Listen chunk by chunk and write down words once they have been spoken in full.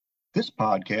This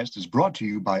podcast is brought to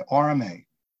you by RMA,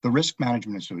 the Risk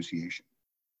Management Association.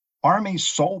 RMA's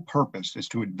sole purpose is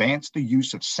to advance the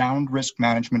use of sound risk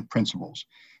management principles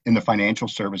in the financial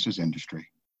services industry.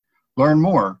 Learn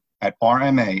more at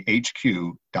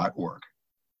rmahq.org.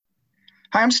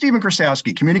 Hi, I'm Stephen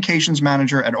Krasowski, Communications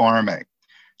Manager at RMA.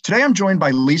 Today I'm joined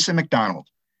by Lisa McDonald,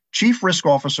 Chief Risk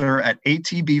Officer at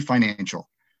ATB Financial,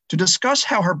 to discuss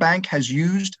how her bank has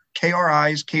used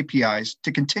KPIs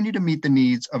to continue to meet the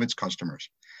needs of its customers.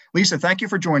 Lisa, thank you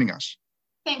for joining us.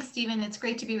 Thanks, Stephen. It's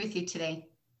great to be with you today.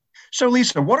 So,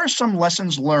 Lisa, what are some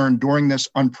lessons learned during this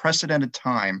unprecedented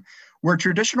time where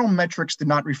traditional metrics did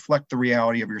not reflect the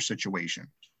reality of your situation?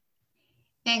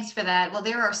 Thanks for that. Well,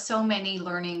 there are so many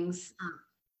learnings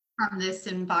from this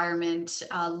environment.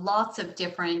 Lots of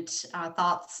different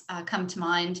thoughts come to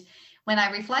mind. When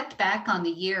I reflect back on the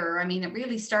year, it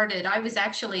really started, I was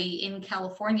actually in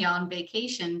California on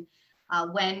vacation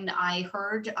when I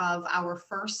heard of our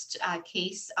first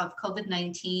case of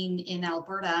COVID-19 in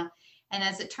Alberta. And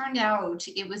as it turned out,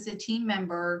 it was a team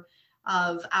member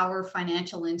of our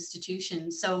financial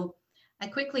institution. So I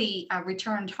quickly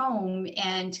returned home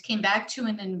and came back to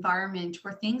an environment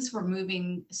where things were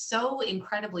moving so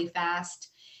incredibly fast.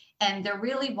 And there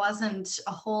really wasn't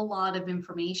a whole lot of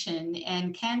information.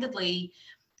 And candidly,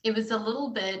 it was a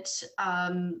little bit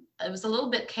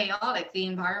chaotic. The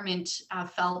environment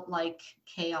felt like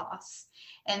chaos.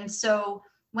 And so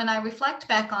when I reflect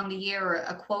back on the year,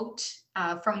 a quote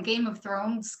from Game of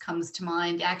Thrones comes to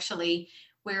mind, actually,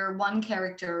 where one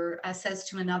character says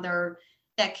to another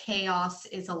that chaos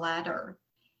is a ladder.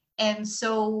 And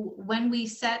so when we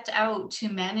set out to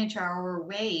manage our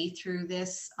way through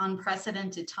this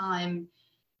unprecedented time,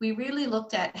 we really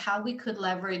looked at how we could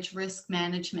leverage risk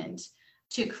management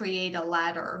to create a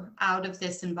ladder out of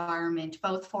this environment,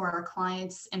 both for our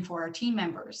clients and for our team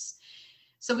members.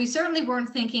 So we certainly weren't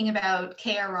thinking about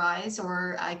KRIs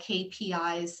or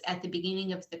KPIs at the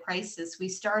beginning of the crisis. We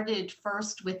started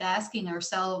first with asking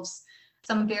ourselves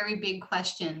some very big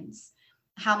questions.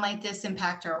 How might this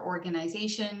impact our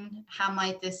organization? How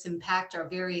might this impact our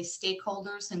various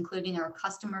stakeholders, including our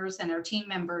customers and our team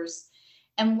members?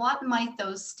 And what might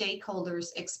those stakeholders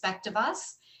expect of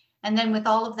us? And then with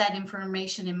all of that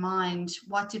information in mind,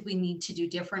 what did we need to do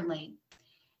differently?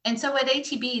 And so at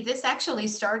ATB, this actually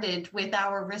started with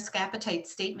our risk appetite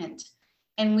statement.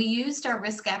 And we used our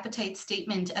risk appetite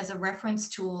statement as a reference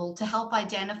tool to help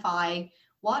identify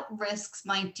what risks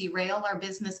might derail our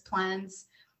business plans.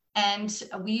 And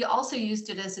we also used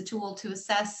it as a tool to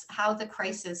assess how the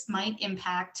crisis might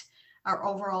impact our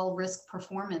overall risk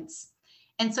performance.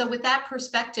 And so with that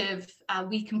perspective,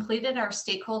 we completed our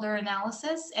stakeholder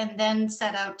analysis and then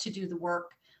set out to do the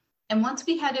work. And once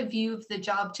we had a view of the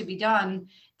job to be done,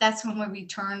 that's when we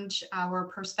returned our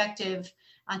perspective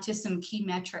to some key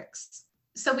metrics.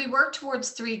 So we worked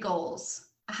towards three goals.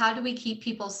 How do we keep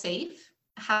people safe?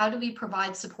 How do we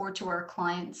provide support to our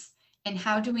clients? And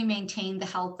how do we maintain the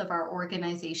health of our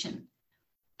organization?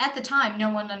 At the time,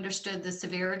 no one understood the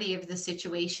severity of the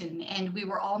situation, and we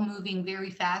were all moving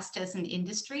very fast as an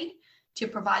industry to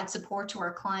provide support to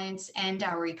our clients and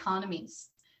our economies.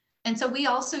 And so we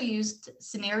also used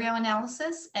scenario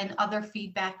analysis and other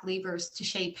feedback levers to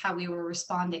shape how we were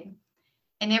responding.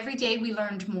 And every day we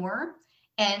learned more,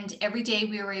 and every day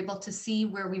we were able to see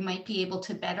where we might be able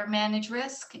to better manage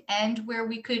risk and where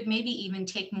we could maybe even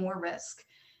take more risk.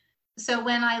 So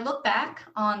when I look back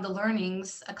on the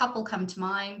learnings, a couple come to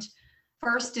mind.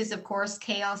 First is, of course,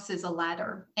 chaos is a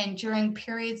ladder. And during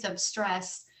periods of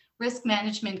stress, risk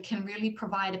management can really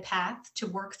provide a path to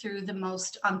work through the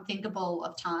most unthinkable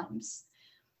of times.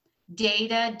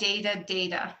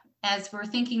 Data. As we're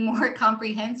thinking more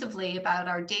comprehensively about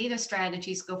our data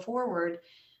strategies go forward,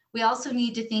 we also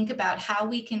need to think about how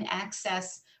we can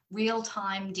access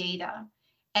real-time data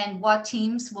and what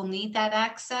teams will need that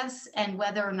access and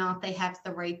whether or not they have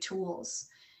the right tools.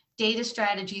 Data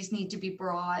strategies need to be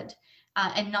broad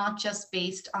and not just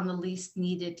based on the least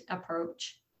needed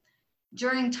approach.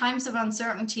 During times of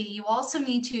uncertainty, you also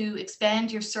need to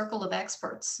expand your circle of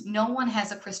experts. No one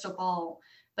has a crystal ball,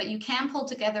 but you can pull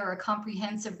together a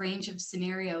comprehensive range of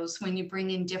scenarios when you bring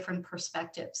in different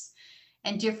perspectives,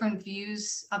 and different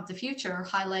views of the future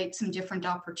highlight some different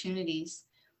opportunities.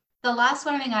 The last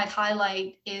learning I'd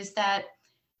highlight is that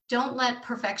don't let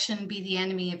perfection be the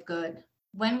enemy of good.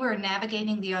 When we're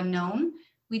navigating the unknown,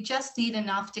 we just need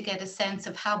enough to get a sense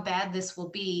of how bad this will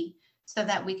be so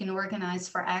that we can organize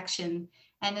for action.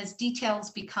 And as details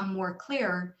become more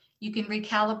clear, you can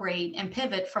recalibrate and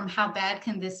pivot from how bad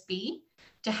can this be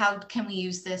to how can we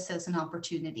use this as an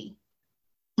opportunity.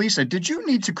 Lisa, did you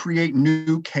need to create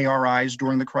new KRIs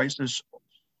during the crisis?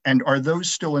 And are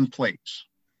those still in place?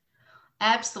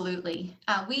 Absolutely.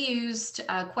 We used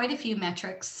quite a few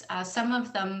metrics. Some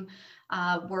of them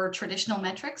were traditional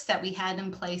metrics that we had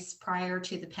in place prior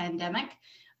to the pandemic.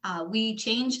 We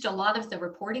changed a lot of the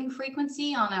reporting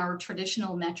frequency on our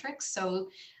traditional metrics. So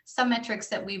some metrics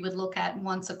that we would look at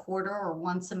once a quarter or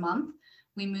once a month,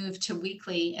 we moved to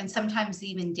weekly and sometimes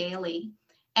even daily.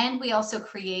 And we also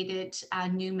created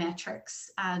new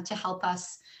metrics to help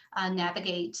us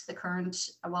navigate the current,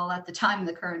 well, at the time,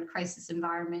 the current crisis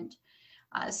environment.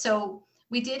 So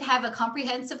we did have a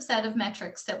comprehensive set of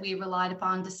metrics that we relied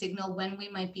upon to signal when we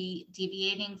might be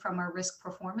deviating from our risk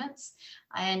performance.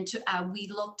 And we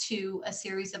looked to a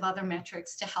series of other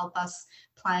metrics to help us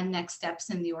plan next steps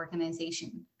in the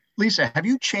organization. Lisa, have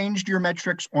you changed your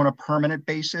metrics on a permanent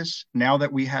basis now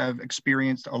that we have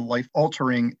experienced a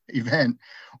life-altering event,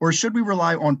 or should we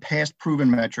rely on past proven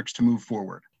metrics to move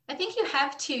forward? I think you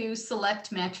have to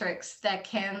select metrics that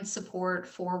can support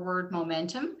forward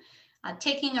momentum.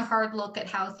 Taking a hard look at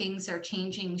how things are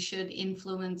changing should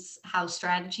influence how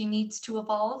strategy needs to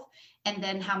evolve, and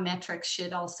then how metrics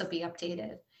should also be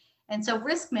updated. And so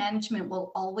risk management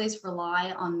will always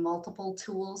rely on multiple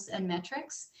tools and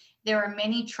metrics. There are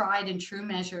many tried and true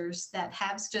measures that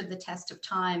have stood the test of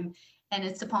time, and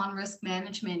it's upon risk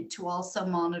management to also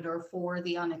monitor for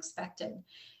the unexpected.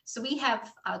 So we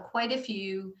have quite a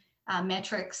few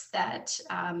metrics that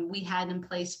we had in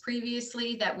place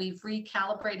previously that we've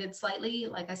recalibrated slightly.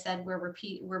 Like I said, we're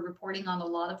reporting on a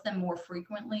lot of them more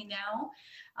frequently now.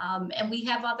 And we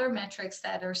have other metrics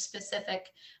that are specific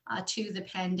to the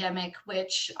pandemic,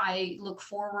 which I look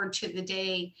forward to the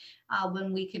day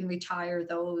when we can retire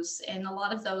those. And a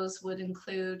lot of those would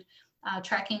include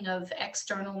tracking of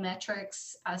external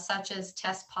metrics such as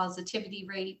test positivity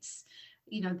rates,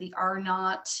 the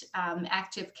R0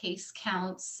 active case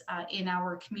counts in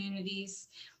our communities,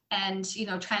 and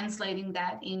translating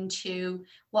that into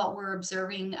what we're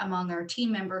observing among our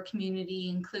team member community,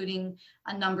 including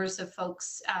numbers of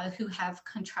folks who have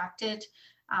contracted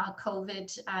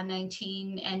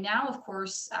COVID-19. And now, of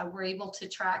course, we're able to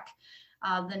track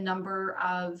the number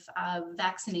of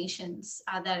vaccinations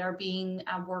that are being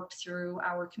worked through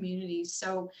our communities.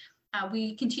 So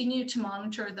we continue to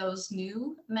monitor those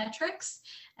new metrics.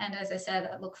 And as I said,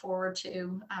 I look forward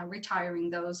to retiring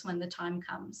those when the time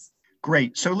comes.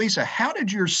 Great. So Lisa, how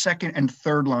did your second and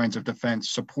third lines of defense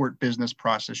support business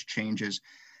process changes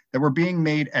that were being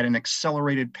made at an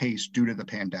accelerated pace due to the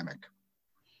pandemic?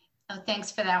 Oh,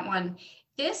 thanks for that one.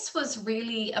 This was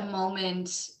really a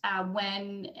moment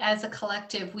when, as a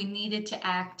collective, we needed to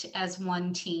act as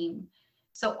one team.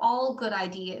 So all good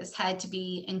ideas had to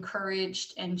be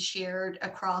encouraged and shared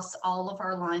across all of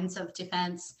our lines of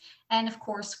defense. And of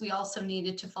course, we also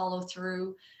needed to follow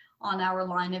through on our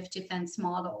line of defense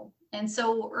model. And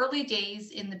so early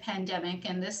days in the pandemic,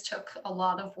 and this took a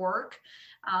lot of work,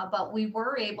 but we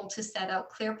were able to set out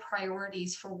clear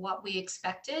priorities for what we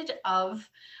expected of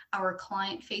our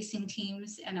client-facing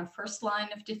teams and our first line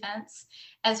of defense,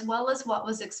 as well as what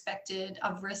was expected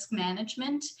of risk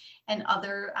management and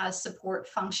other support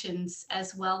functions,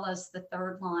 as well as the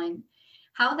third line.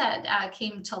 How that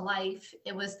came to life,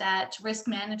 it was that risk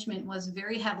management was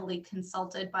very heavily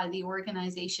consulted by the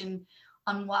organization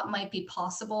on what might be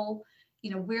possible,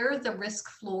 where the risk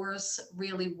floors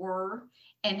really were,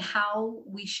 and how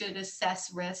we should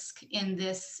assess risk in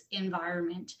this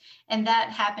environment. And that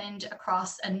happened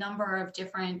across a number of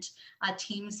different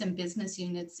teams and business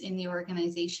units in the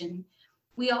organization.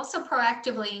 We also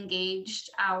proactively engaged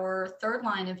our third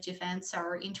line of defense,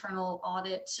 our internal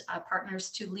audit partners,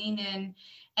 to lean in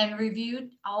and reviewed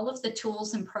all of the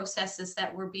tools and processes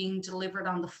that were being delivered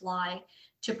on the fly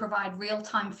to provide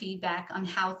real-time feedback on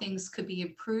how things could be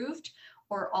improved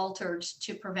or altered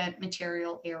to prevent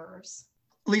material errors.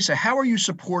 Lisa, how are you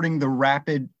supporting the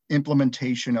rapid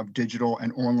implementation of digital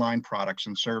and online products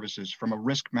and services from a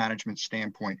risk management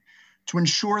standpoint to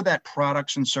ensure that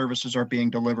products and services are being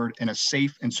delivered in a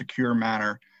safe and secure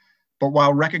manner, but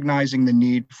while recognizing the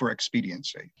need for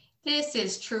expediency? This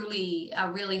is truly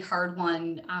a really hard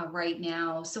one right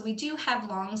now. So we do have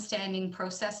long-standing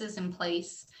processes in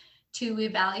place to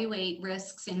evaluate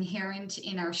risks inherent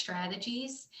in our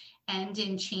strategies and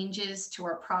in changes to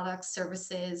our products,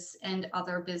 services, and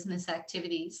other business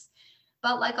activities.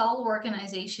 But like all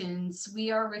organizations, we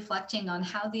are reflecting on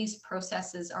how these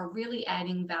processes are really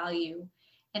adding value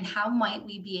and how might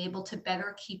we be able to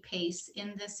better keep pace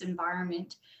in this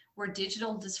environment where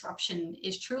digital disruption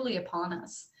is truly upon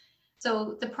us.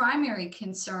 So the primary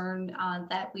concern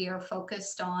that we are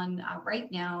focused on right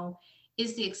now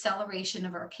is the acceleration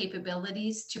of our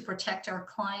capabilities to protect our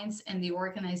clients and the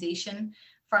organization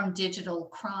from digital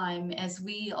crime as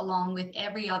we, along with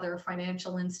every other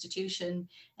financial institution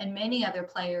and many other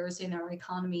players in our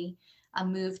economy,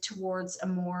 move towards a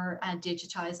more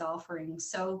digitized offering.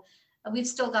 So we've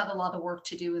still got a lot of work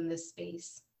to do in this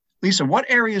space. Lisa, what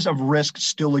areas of risk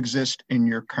still exist in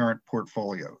your current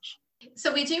portfolios?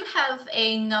 So we do have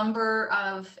a number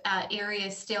of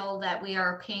areas still that we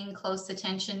are paying close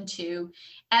attention to.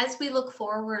 As we look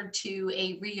forward to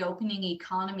a reopening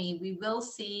economy, we will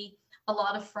see a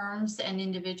lot of firms and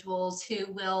individuals who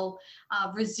will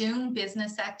resume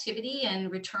business activity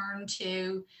and return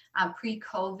to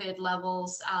pre-COVID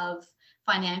levels of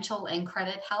financial and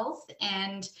credit health.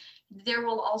 And there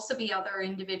will also be other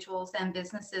individuals and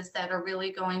businesses that are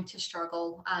really going to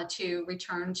struggle to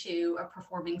return to a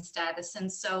performing status.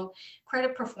 And so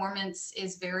credit performance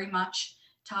is very much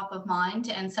top of mind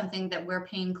and something that we're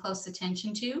paying close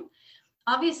attention to.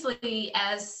 Obviously,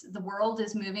 as the world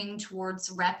is moving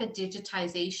towards rapid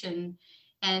digitization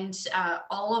and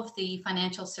all of the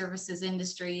financial services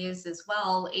industry is as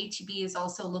well, ATB is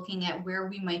also looking at where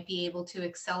we might be able to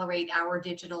accelerate our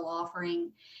digital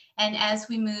offering. And as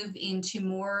we move into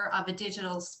more of a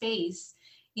digital space,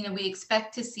 we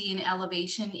expect to see an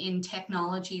elevation in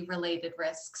technology related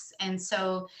risks. And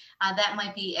so that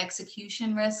might be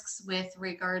execution risks with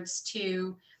regards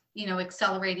to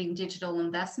accelerating digital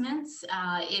investments.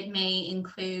 It may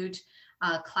include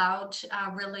cloud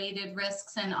related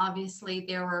risks, and obviously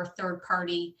there are third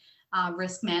party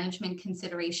risk management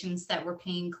considerations that we're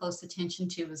paying close attention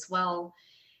to as well.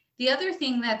 The other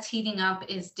thing that's heating up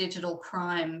is digital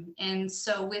crime. And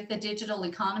so with the digital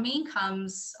economy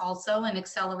comes also an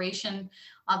acceleration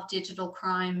of digital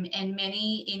crime, and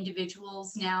many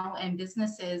individuals now and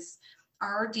businesses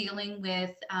are dealing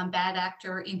with bad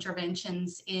actor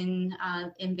interventions in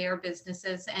their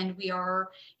businesses. And we are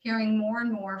hearing more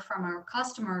and more from our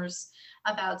customers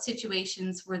about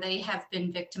situations where they have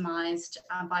been victimized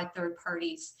by third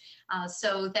parties.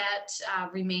 So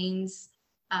that remains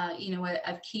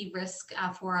a key risk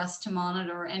for us to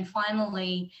monitor. And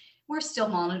finally, we're still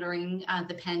monitoring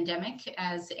the pandemic,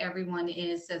 as everyone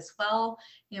is as well.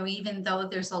 Even though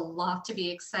there's a lot to be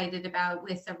excited about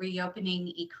with the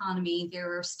reopening economy,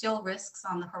 there are still risks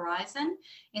on the horizon,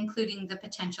 including the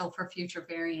potential for future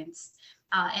variants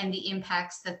and the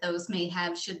impacts that those may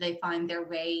have should they find their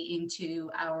way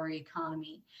into our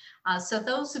economy. So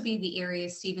those would be the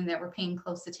areas, Stephen, that we're paying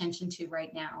close attention to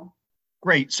right now.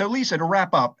 Great. So Lisa, to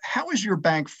wrap up, how is your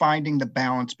bank finding the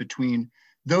balance between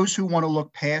those who want to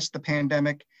look past the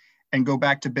pandemic and go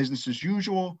back to business as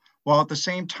usual, while at the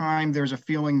same time, there's a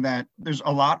feeling that there's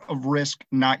a lot of risk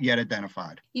not yet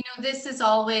identified? This is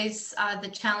always the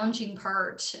challenging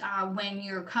part. When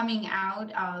you're coming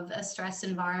out of a stress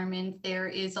environment, there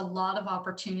is a lot of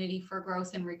opportunity for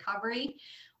growth and recovery,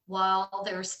 while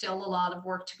there's still a lot of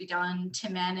work to be done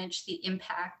to manage the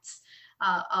impacts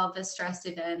of a stress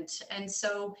event. And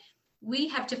so we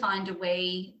have to find a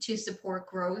way to support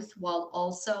growth while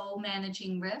also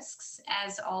managing risks.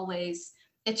 As always,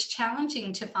 it's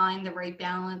challenging to find the right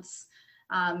balance,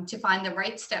 to find the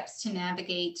right steps to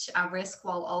navigate risk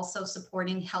while also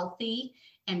supporting healthy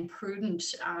and prudent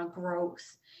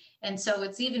growth. And so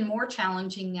it's even more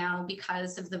challenging now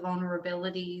because of the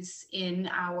vulnerabilities in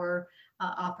our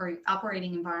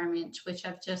operating environment, which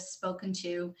I've just spoken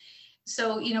to.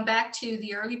 So, back to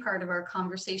the early part of our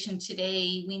conversation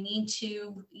today, we need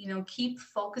to, keep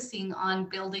focusing on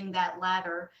building that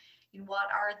ladder. What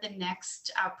are the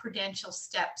next prudential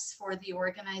steps for the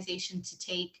organization to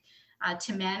take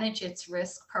to manage its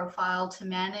risk profile, to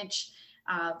manage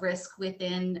risk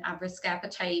within risk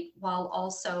appetite, while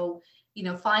also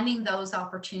finding those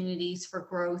opportunities for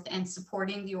growth and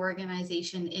supporting the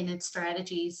organization in its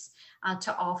strategies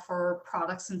to offer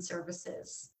products and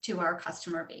services to our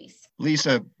customer base.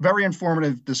 Lisa, very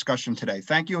informative discussion today.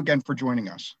 Thank you again for joining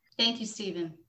us. Thank you, Stephen.